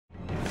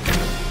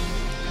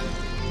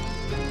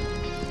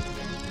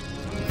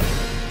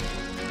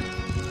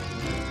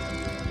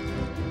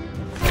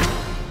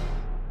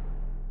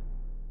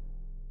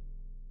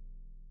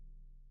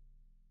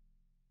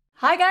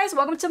Hi guys,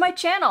 welcome to my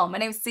channel. My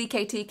name is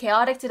CKT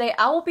Chaotic. Today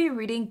I will be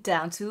reading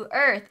Down to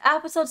Earth,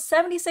 episodes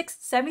 76,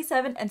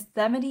 77, and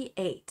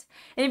 78.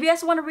 And if you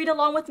guys want to read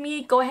along with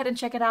me, go ahead and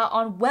check it out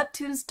on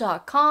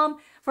webtoons.com.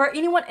 For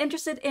anyone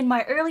interested in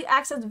my early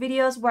access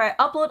videos where I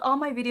upload all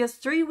my videos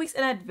 3 weeks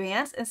in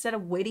advance instead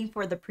of waiting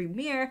for the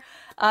premiere,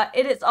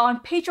 it is on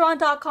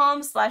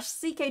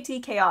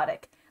patreon.com/CKT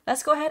Chaotic.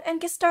 Let's go ahead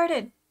and get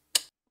started.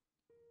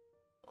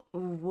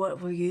 What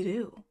will you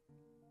do?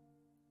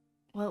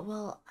 What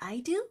will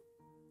I do?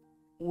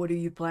 What do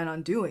you plan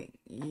on doing,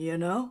 you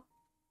know?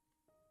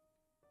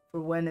 For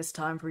when it's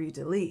time for you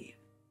to leave.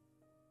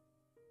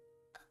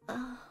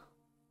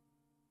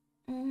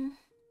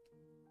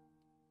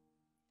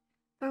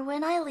 For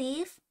when I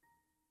leave?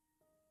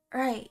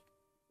 Right.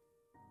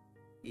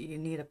 You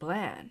need a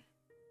plan.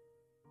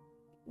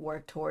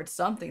 Work towards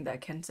something that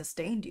can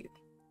sustain you.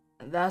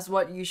 That's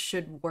what you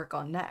should work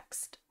on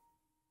next.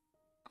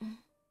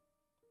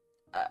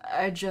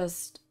 I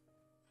just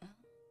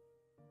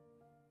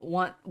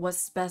want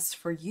what's best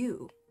for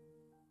you.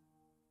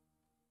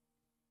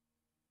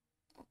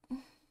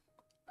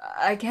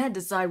 I can't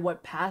decide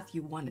what path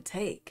you want to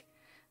take.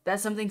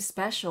 That's something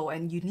special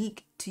and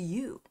unique to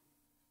you.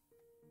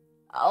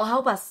 I'll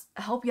help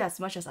you as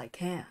much as I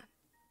can.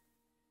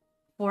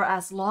 For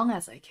as long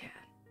as I can.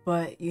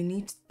 But you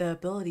need the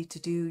ability to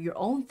do your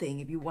own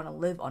thing if you want to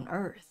live on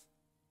Earth.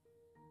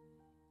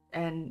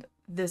 And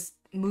this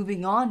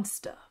moving on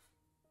stuff,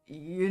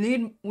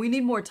 we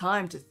need more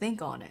time to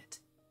think on it.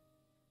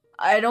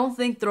 I don't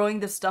think throwing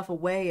this stuff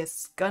away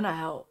is gonna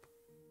help.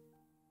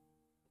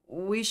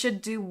 We should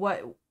do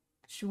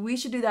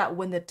that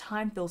when the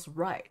time feels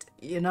right,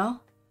 you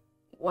know?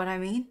 What I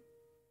mean?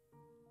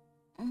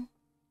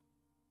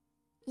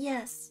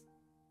 Yes.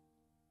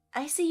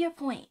 I see your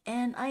point,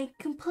 and I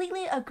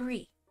completely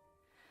agree.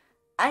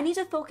 I need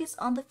to focus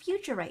on the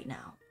future right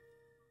now.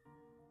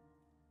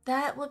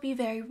 That would be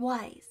very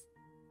wise.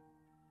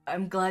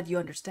 I'm glad you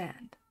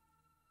understand.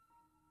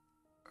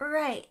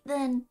 Right,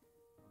 then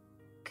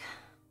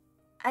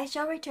I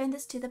shall return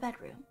this to the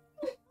bedroom.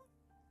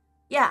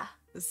 Yeah,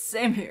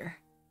 same here.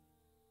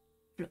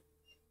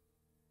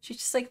 She's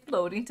just like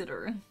floating to the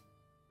room.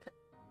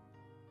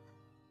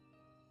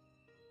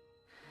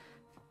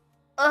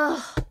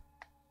 Ugh.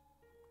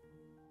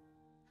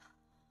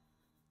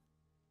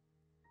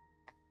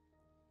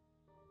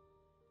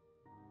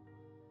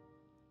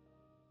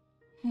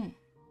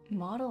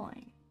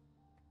 Modeling.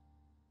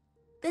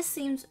 This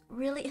seems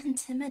really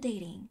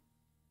intimidating.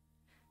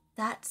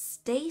 That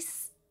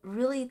Stace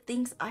really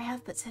thinks I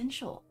have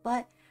potential,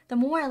 but the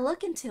more I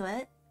look into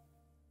it,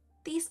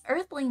 these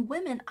earthling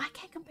women I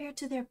can't compare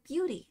to their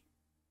beauty.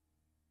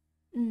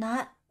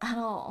 Not at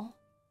all.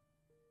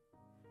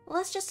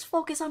 Let's just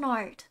focus on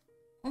art.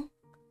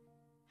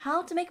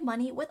 How to make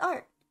money with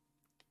art.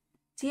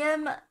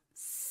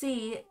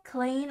 TMC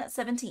Klein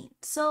 17.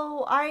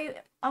 So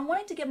I'm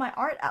wanting to get my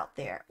art out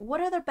there.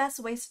 What are the best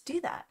ways to do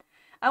that?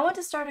 I want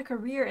to start a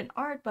career in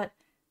art, but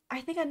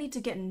I think I need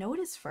to get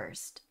noticed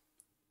first.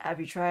 Have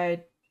you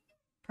tried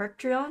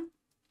Patreon?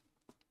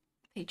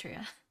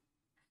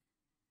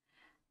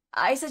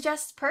 I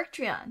suggest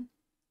Patreon.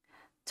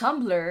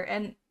 Tumblr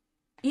and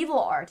Evil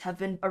Art have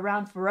been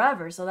around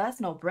forever, so that's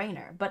no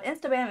brainer. But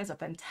Instagram is a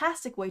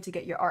fantastic way to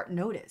get your art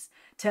noticed.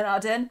 10 out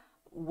of 10,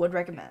 would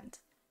recommend.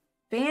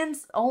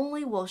 Fans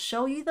only will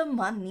show you the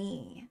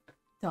money.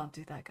 Don't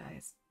do that,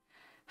 guys.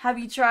 Have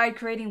you tried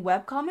creating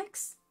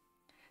webcomics?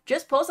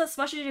 Just post as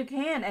much as you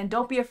can and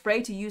don't be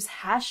afraid to use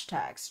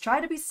hashtags. Try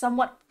to be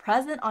somewhat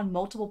present on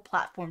multiple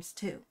platforms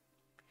too.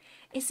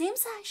 It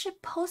seems I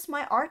should post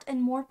my art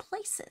in more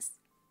places.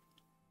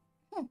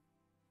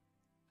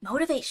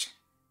 Motivation.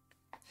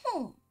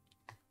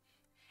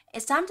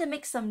 It's time to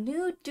make some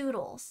new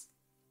doodles.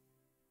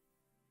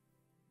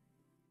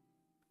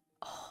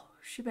 Oh,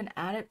 she's been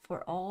at it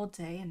for all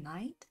day and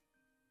night?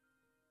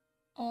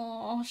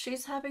 Oh,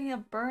 she's having a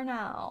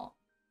burnout.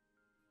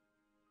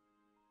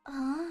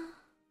 Oh.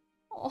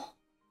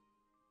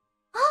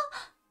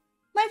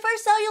 My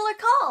first cellular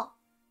call!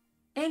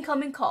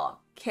 Incoming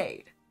call,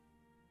 Kade.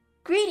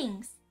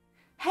 Greetings.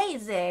 Hey,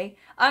 Zay.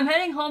 I'm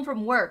heading home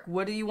from work.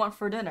 What do you want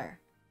for dinner?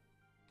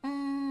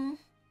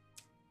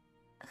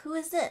 Who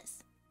is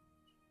this?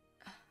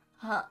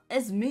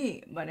 It's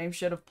me. My name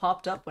should have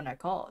popped up when I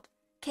called.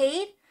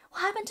 Kade?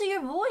 What happened to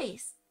your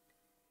voice?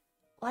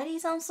 Why do you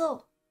sound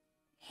so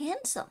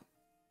handsome?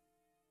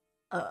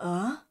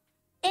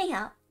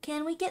 Anyhow,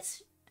 can we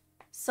get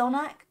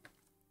Sonic?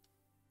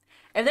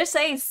 If they're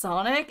saying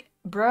Sonic,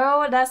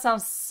 bro, that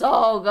sounds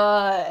so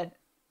good.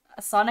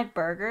 A Sonic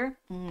burger?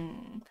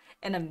 And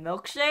a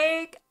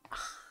milkshake?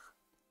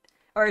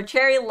 Or a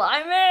cherry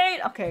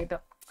limeade? Okay,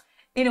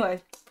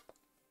 anyway.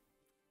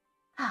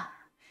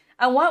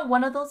 I want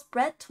one of those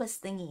bread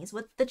twist thingies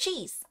with the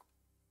cheese.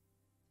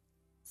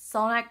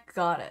 Sonic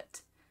got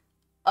it.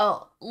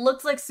 Oh,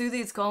 looks like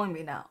Susie's calling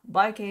me now.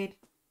 Bye, Kade.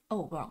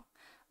 Oh, wrong.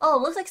 Oh,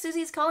 looks like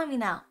Susie's calling me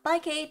now. Bye,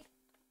 Kade.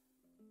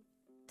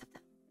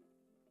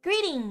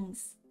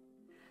 Greetings.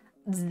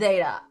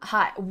 Zaida,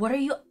 hi. What are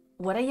you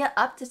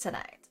up to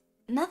tonight?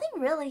 Nothing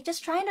really,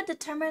 just trying to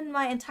determine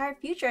my entire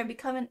future and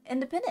become an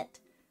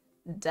independent.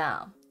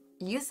 Damn,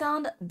 you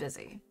sound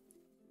busy.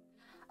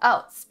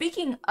 Oh,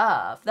 speaking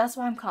of, that's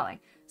why I'm calling.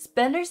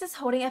 Spenders is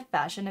holding a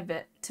fashion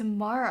event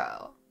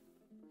tomorrow.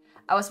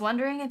 I was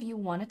wondering if you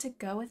wanted to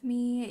go with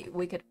me.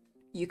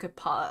 You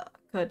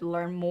could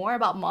learn more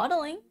about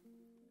modeling.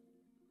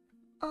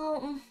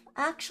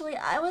 Actually,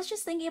 I was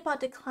just thinking about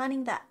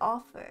declining that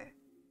offer.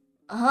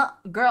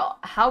 Girl,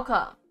 how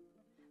come?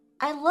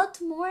 I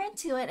looked more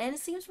into it and it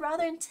seems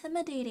rather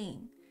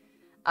intimidating.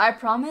 I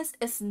promise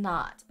it's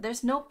not.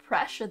 There's no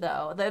pressure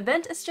though. The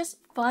event is just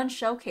fun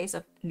showcase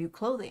of new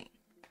clothing.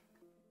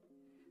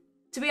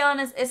 To be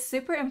honest, it's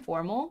super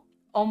informal,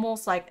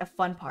 almost like a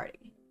fun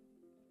party.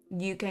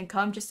 You can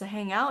come just to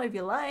hang out if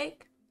you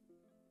like.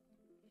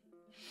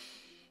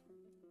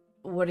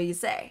 What do you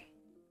say?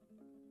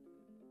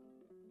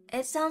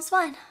 It sounds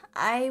fun.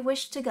 I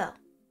wish to go.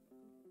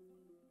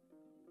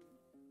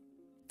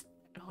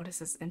 Oh, this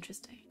is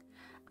interesting.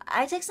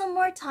 I took some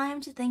more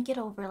time to think it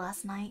over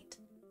last night.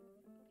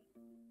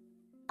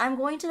 I'm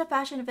going to the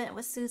fashion event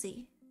with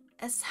Susie.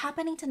 It's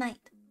happening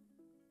tonight.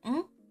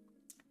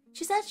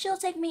 She said she'll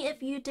take me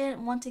if you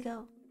didn't want to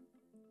go.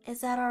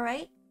 Is that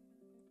alright?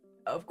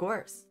 Of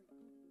course.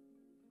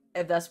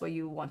 If that's what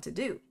you want to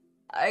do.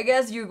 I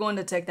guess you're going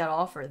to take that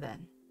offer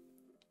then.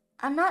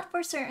 I'm not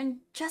for certain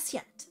just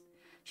yet.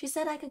 She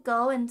said I could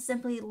go and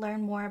simply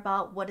learn more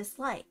about what it's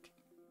like.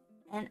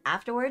 And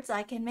afterwards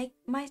I can make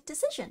my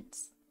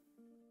decisions.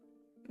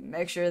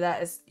 Make sure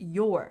that is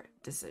your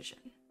decision.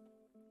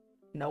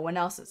 No one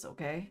else's,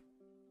 okay?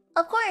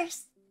 Of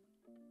course.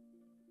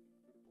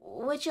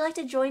 Would you like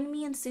to join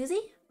me and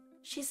Susie?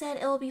 She said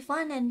it will be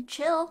fun and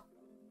chill.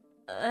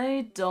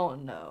 I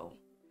don't know.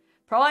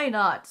 Probably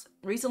not.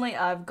 Recently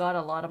I've got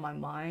a lot on my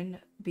mind.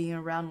 Being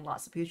around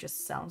lots of people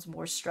just sounds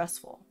more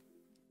stressful.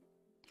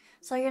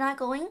 So you're not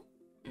going?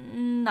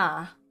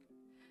 Nah.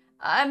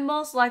 I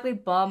most likely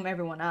bum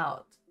everyone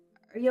out.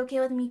 Are you okay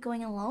with me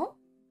going alone?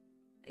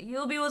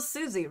 You'll be with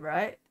Susie,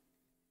 right?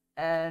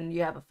 And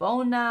you have a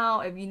phone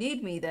now. If you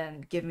need me,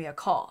 then give me a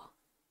call.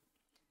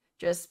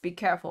 Just be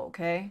careful,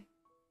 okay?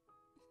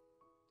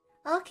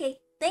 Okay,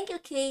 thank you,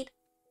 Kate.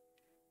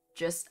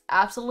 Just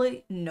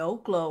absolutely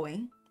no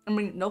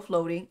no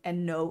floating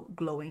and no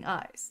glowing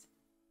eyes.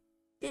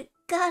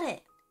 Got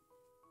it.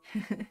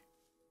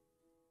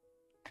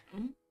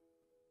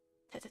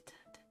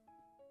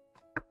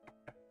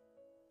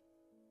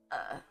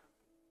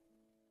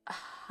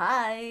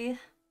 Hi.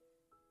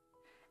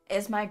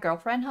 Is my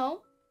girlfriend home?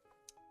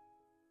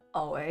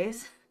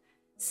 Always.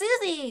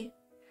 Susie!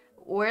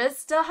 We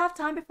still have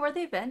time before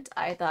the event.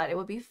 I thought it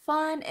would be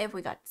fun if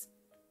we got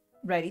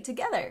ready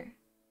together.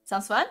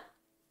 Sounds fun?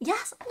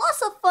 Yes,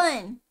 lots of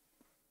fun!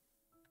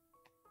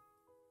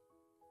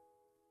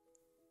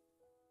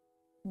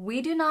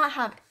 We do not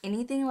have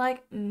anything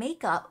like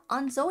makeup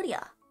on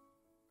Zodia.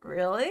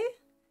 Really?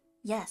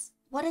 Yes.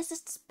 What is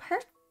its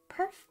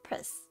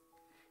purpose?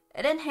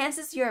 It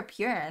enhances your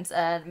appearance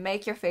and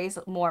make your face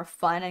more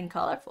fun and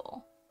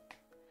colorful.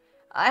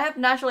 I have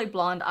naturally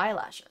blonde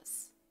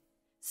eyelashes,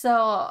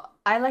 so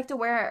I like to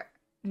wear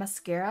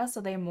mascara so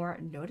they're more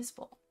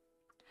noticeable.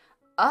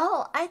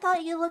 Oh, I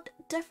thought you looked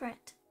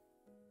different.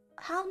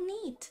 How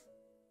neat.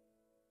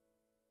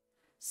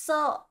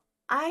 So,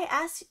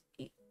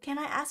 can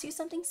I ask you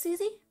something,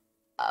 Susie?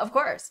 Of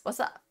course.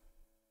 What's up?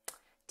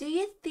 Do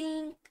you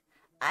think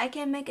I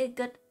can make a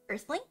good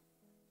earthling?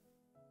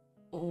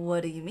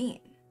 What do you mean?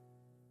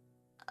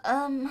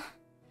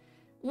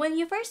 When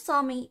you first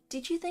saw me,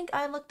 did you think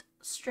I looked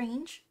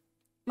strange?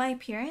 My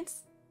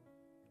appearance?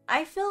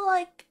 I feel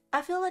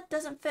it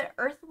doesn't fit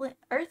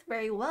Earth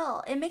very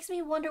well. It makes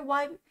me wonder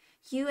why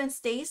you and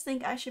Stace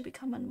think I should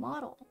become a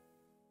model.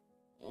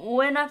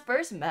 When I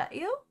first met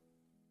you?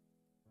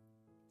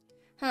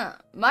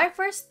 My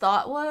first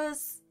thought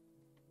was...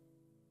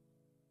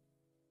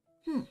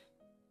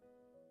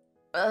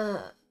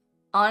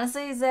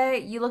 Honestly, Zay,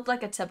 you looked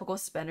like a typical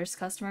Spender's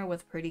customer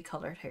with pretty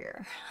colored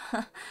hair.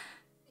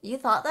 You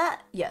thought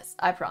that? Yes,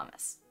 I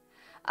promise.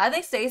 I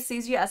think Stace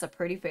sees you as a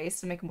pretty face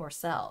to make more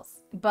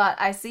sales, but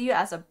I see you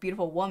as a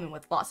beautiful woman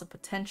with lots of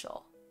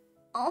potential.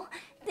 Oh,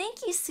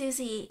 thank you,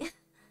 Susie.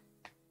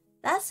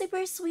 That's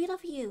super sweet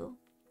of you.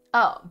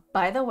 Oh,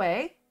 by the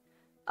way,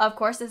 of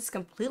course it's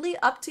completely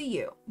up to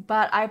you,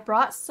 but I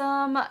brought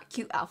some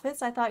cute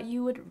outfits I thought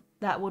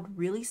that would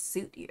really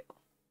suit you.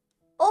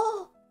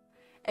 Oh!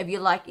 If you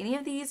like any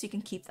of these, you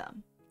can keep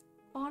them.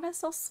 Oh, that's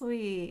so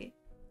sweet.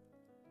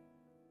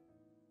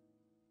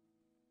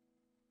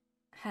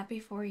 Happy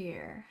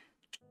 4-year.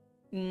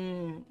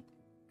 You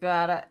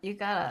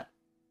gotta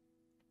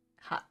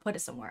put it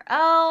somewhere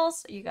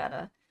else. You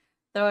gotta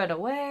throw it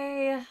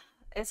away.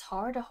 It's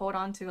hard to hold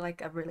on to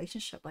like a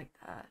relationship like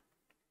that.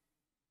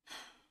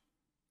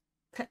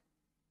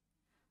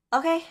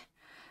 Okay,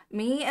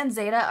 me and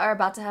Zaida are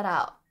about to head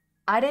out.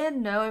 I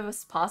didn't know it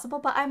was possible,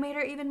 but I made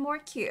her even more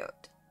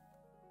cute.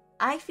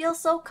 I feel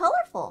so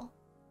colorful.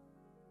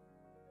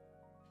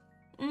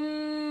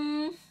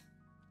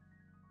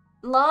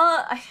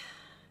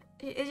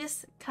 It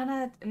just kind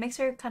of makes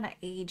her kind of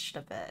aged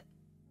a bit.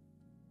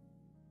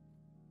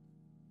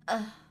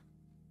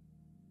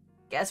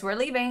 Guess we're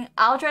leaving.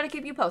 I'll try to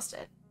keep you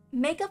posted.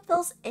 Makeup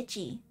feels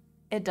itchy.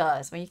 It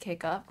does when you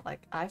cake up,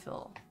 like I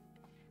feel.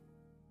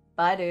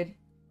 Bye, dude.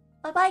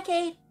 Bye-bye,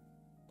 Kate.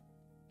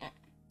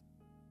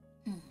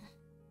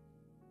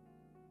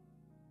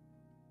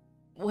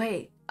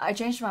 Wait, I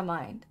changed my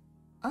mind.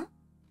 Huh?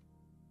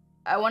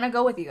 I want to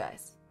go with you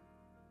guys.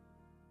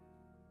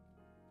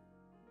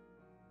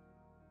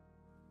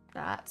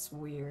 That's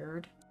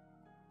weird.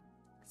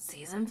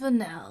 Season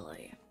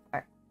finale.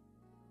 Alright.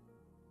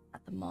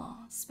 At the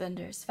mall.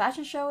 Spender's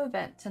fashion show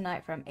event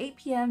tonight from 8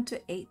 p.m. to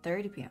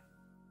 8:30 p.m.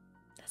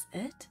 That's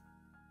it?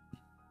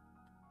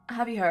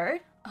 Have you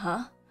heard?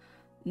 Huh?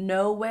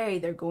 No way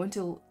they're going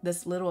to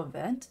this little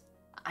event?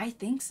 I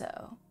think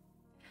so.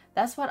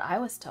 That's what I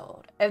was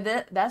told.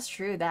 If that's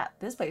true, that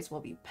this place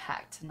will be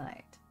packed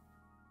tonight.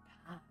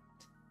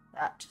 Packed.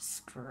 That's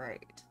just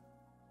great.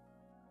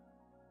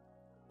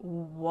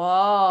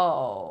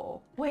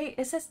 Whoa. Wait,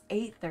 it says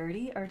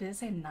 8:30 or did it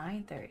say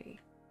 9:30?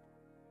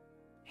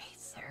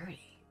 8:30.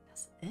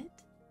 That's it?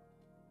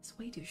 It's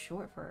way too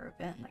short for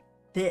an event like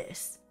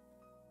this.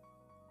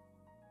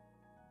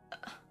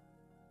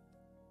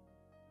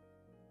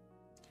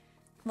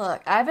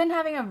 Look, I've been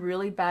having a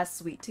really bad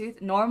sweet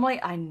tooth.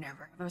 Normally, I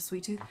never have a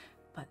sweet tooth,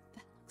 but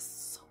that looks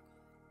so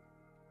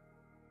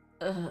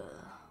good.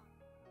 Ugh.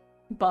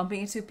 Bumping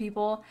into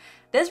people.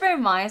 This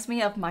reminds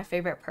me of my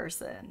favorite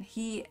person.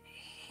 He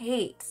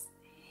hates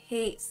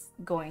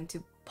going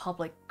to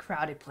public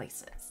crowded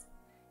places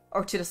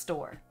or to the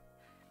store.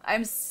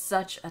 I'm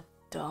such a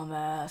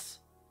dumbass.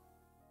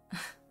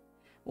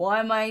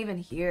 Why am I even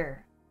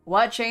here?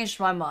 What changed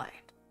my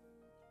mind?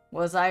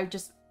 Was I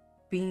just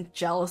being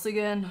jealous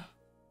again?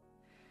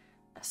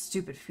 A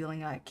stupid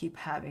feeling I keep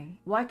having.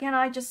 Why can't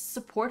I just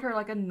support her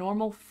like a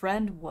normal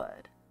friend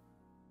would?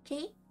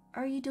 Kate,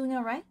 are you doing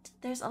alright?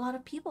 There's a lot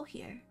of people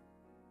here.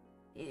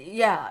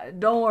 Yeah,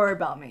 don't worry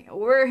about me.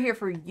 We're here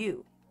for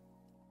you.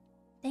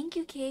 Thank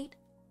you, Kate.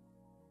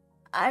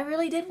 I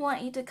really did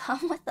want you to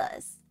come with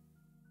us.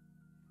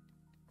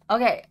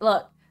 Okay,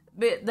 look.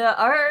 The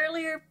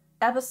earlier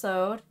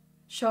episode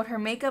showed her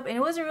makeup and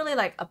it wasn't really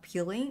like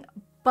appealing,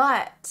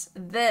 but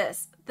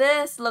this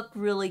looked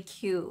really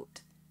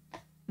cute.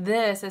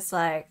 This is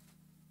like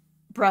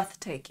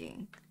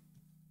breathtaking.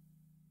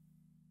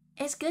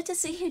 It's good to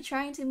see you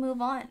trying to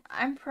move on.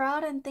 I'm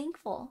proud and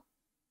thankful.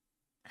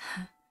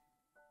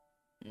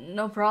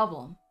 No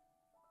problem.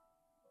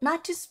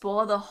 Not to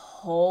spoil the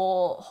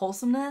whole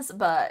wholesomeness,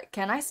 but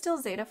can I steal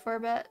Zaida for a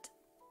bit?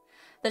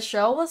 The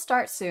show will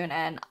start soon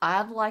and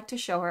I'd like to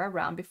show her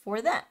around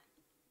before then.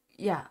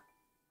 Yeah,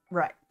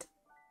 right.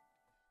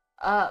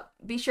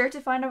 Be sure to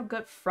find a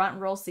good front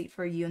row seat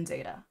for you and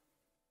Zaida.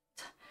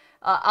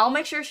 I'll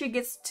make sure she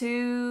gets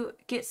to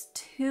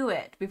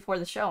it before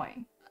the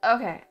showing.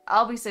 Okay,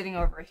 I'll be sitting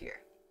over here.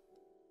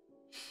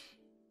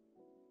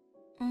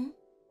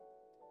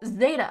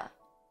 Zaida!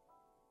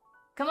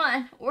 Come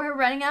on, we're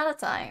running out of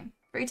time.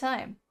 Free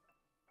time.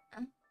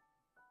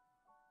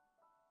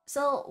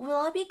 So, will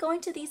I be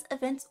going to these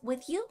events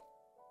with you?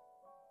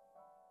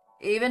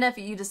 Even if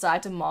you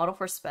decide to model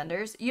for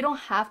Spenders, you don't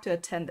have to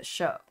attend the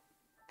show.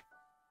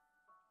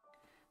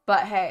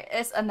 But hey,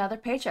 it's another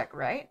paycheck,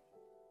 right?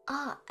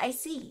 Ah, I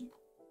see.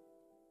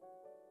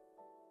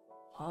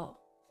 Whoa.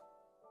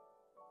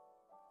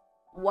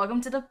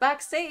 Welcome to the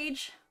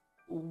backstage.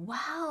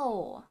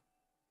 Wow.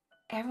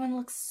 Everyone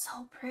looks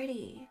so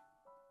pretty.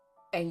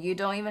 And you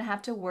don't even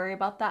have to worry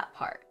about that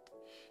part.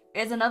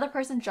 It's another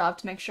person's job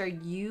to make sure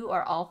you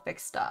are all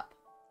fixed up.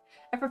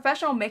 A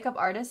professional makeup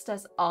artist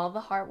does all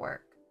the hard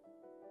work.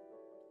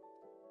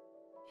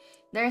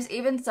 There's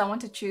even someone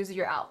to choose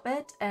your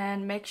outfit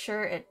and make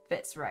sure it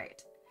fits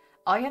right.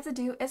 All you have to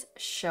do is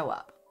show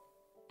up.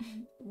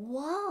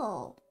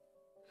 Whoa.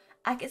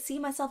 I could see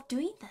myself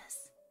doing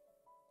this.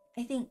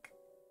 I think.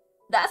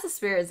 That's the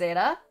spirit,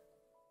 Zaida.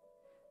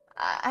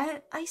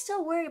 I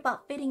still worry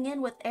about fitting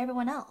in with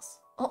everyone else.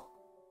 Oh.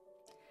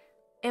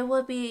 It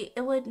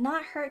would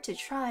not hurt to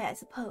try, I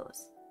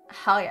suppose.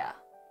 Hell yeah.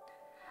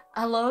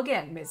 Hello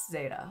again, Miss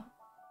Zaida.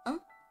 Huh?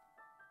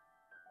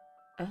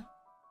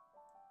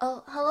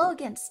 Oh, hello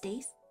again,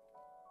 Stace.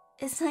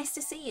 It's nice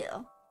to see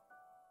you.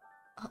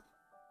 Oh,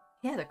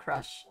 he had a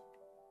crush.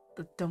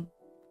 Don't.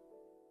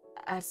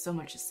 I had so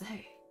much to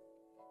say,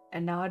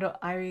 and now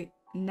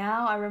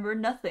I remember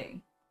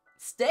nothing.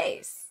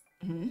 Stace.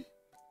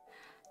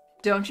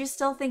 Don't you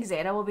still think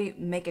Zaida will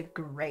make a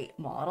great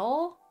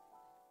model?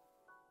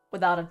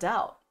 Without a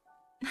doubt.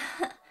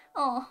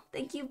 Oh,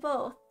 thank you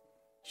both.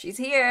 She's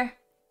here.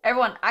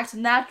 Everyone, act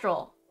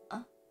natural.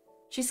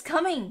 She's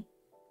coming.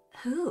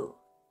 Who?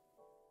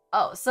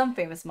 Oh, some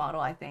famous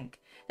model, I think.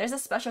 There's a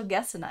special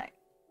guest tonight.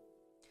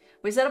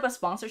 We set up a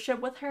sponsorship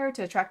with her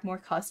to attract more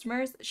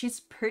customers. She's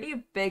a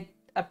pretty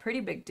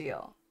big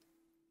deal.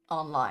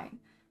 Online.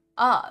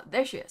 Ah,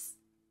 there she is.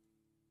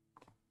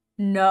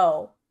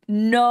 No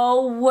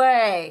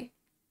way.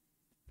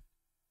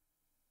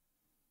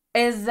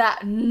 Is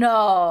that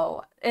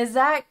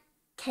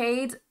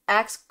Kade's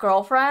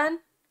ex-girlfriend?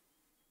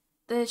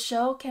 The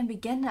show can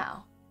begin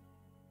now.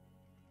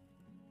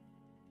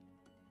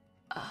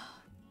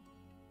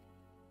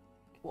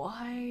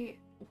 Why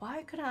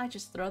couldn't I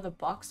just throw the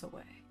box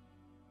away?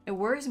 It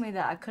worries me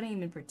that I couldn't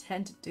even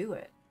pretend to do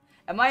it.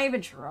 Am I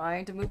even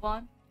trying to move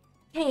on?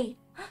 Hey,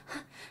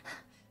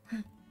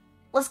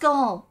 let's go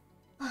home.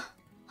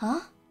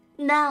 Huh?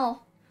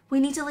 Now, we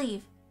need to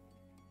leave.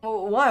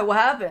 Why? What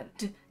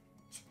happened?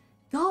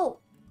 Go.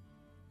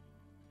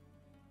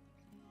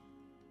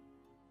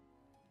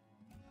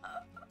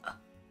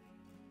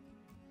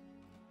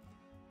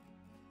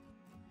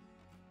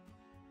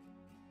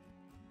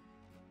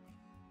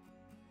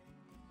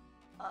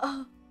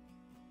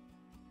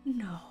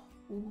 No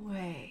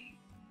way.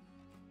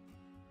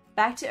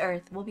 Back to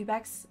Earth. We'll be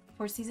back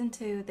for season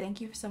 2.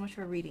 Thank you so much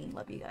for reading.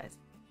 Love you guys.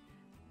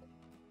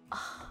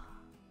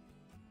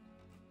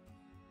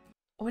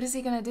 What is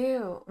he gonna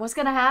do? What's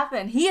gonna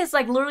happen? He is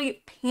like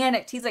literally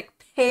panicked. He's like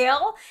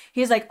pale.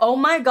 He's like, oh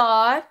my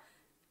god,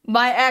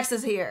 my ex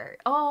is here.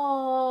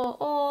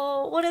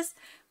 Oh, what is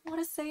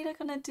Zaida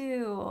gonna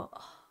do?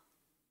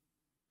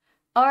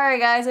 Alright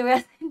guys, if you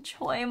guys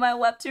enjoy my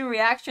webtoon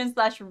reaction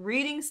 /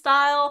 reading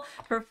style,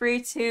 feel free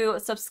to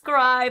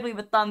subscribe, leave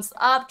a thumbs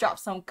up, drop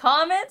some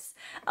comments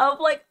of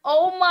like,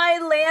 oh my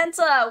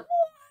Lanta.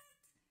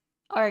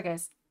 Alright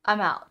guys, I'm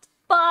out.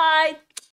 Bye!